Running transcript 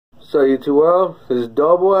So YouTube world, this is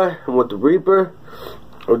Doughboy. I'm with the Reaper.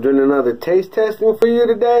 We're doing another taste testing for you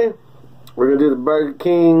today. We're gonna do the Burger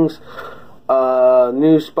King's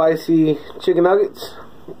new spicy chicken nuggets,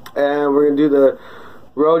 and we're gonna do the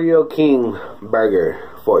Rodeo King burger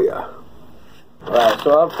for you. Alright,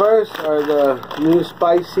 so up first are the new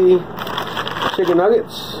spicy chicken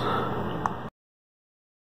nuggets.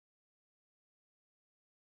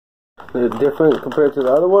 They're different compared to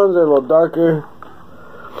the other ones. They're a little darker.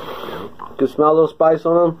 You can smell a little spice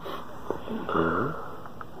on them.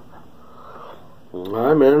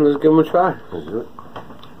 Alright, man, let's give them a try. Let's do it.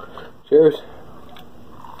 Cheers.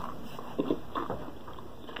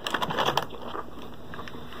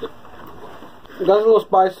 It got a little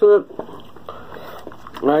spice to it.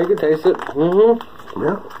 Alright, you can taste it.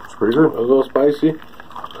 Yeah, it's pretty good. A little spicy.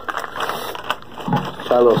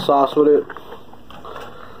 Try a little sauce with it.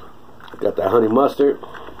 Got that honey mustard.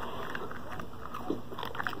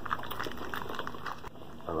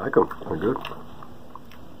 I like them. They're good.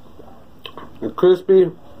 They're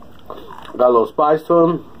crispy. Got a little spice to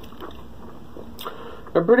them.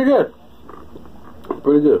 They're pretty good.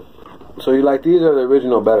 Pretty good. So you like these or the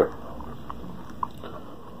original better?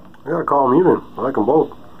 I gotta call them even. I like them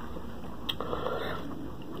both.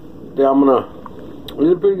 Yeah, these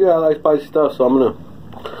are pretty good. I like spicy stuff, so I'm gonna.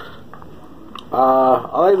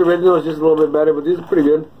 I like the original. It's just a little bit better, but these are pretty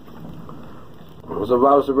good. So if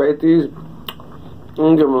I was to rate these, I'm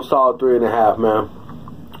gonna give them a solid 3.5, man.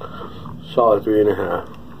 Solid 3.5.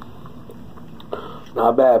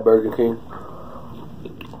 Not bad, Burger King.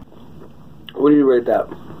 What do you rate that?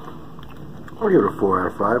 I'll give it a 4 out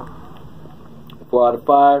of 5. 4 out of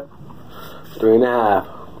 5. 3.5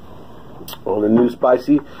 on the new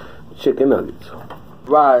spicy chicken nuggets.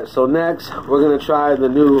 Right, so next we're gonna try the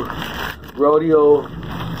new Rodeo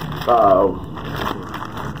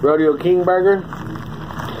King burger.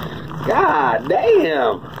 God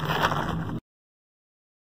damn!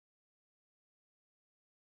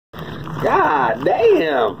 God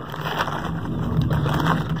damn!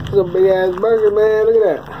 It's a big ass burger, man. Look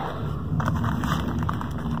at that.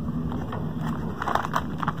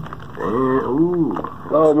 Ooh.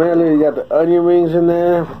 Oh man, look, you got the onion rings in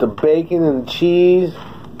there with the bacon and the cheese.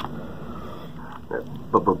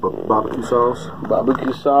 Barbecue sauce.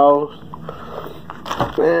 Barbecue sauce.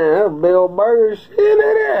 Man, that's a big old burger. Shit,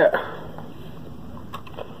 look at that.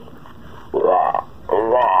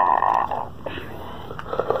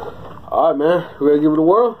 Alright, man. You ready to give it a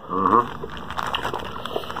whirl?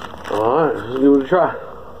 Alright, let's give it a try.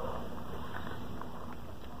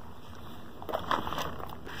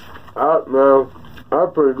 Alright, man.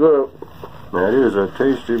 That's pretty good. That is a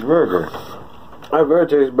tasty burger. That's a very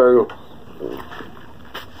tasty burger.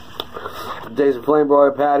 Taste of flame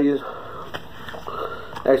broiled patties.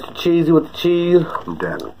 Extra cheesy with the cheese.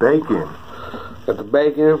 That bacon. Got the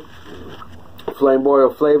bacon. Flame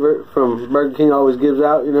broiled flavor from Burger King always gives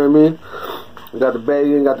out, you know what I mean? We got the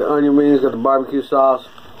bacon, got the onion rings, got the barbecue sauce.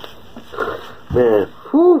 Man,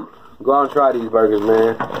 whew. Go out and try these burgers,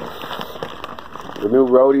 man. The new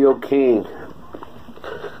Rodeo King.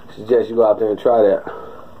 Suggest you go out there and try that.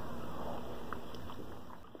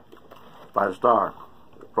 5 star.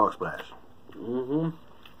 Frog splash.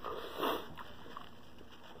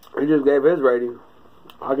 He just gave his rating.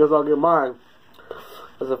 I guess I'll get mine.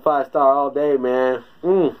 That's a 5 star all day, man.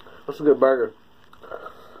 That's a good burger.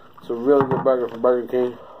 It's a really good burger from Burger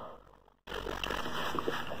King.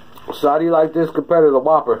 So how do you like this compared to the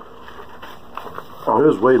Whopper? Oh,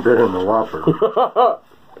 this is way better than the Whopper.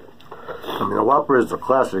 I mean, the Whopper is a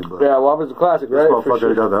classic, but yeah, Whopper's a classic, right? This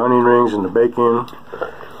motherfucker got the onion rings and the bacon.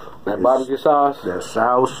 That barbecue sauce. That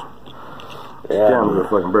sauce. Yeah. Damn good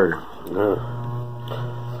fucking burger.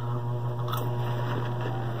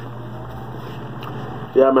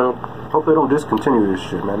 Yeah, man. Hope they don't discontinue this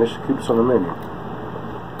shit, man. They should keep this on the menu.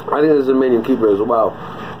 I think this is a menu keeper as well.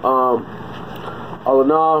 All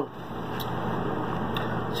in all,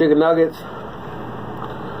 chicken nuggets,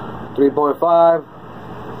 3.5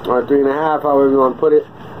 or 3.5, however you want to put it.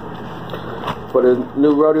 For the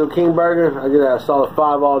new Rodeo King burger, I give that a solid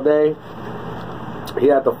 5 all day. He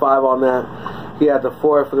had the 5 on that. He had the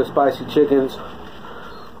 4 for the spicy chickens.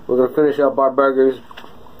 We're going to finish up our burgers.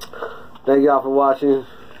 Thank y'all for watching.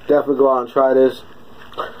 Definitely go out and try this.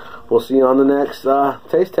 We'll see you on the next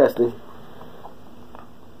taste testing.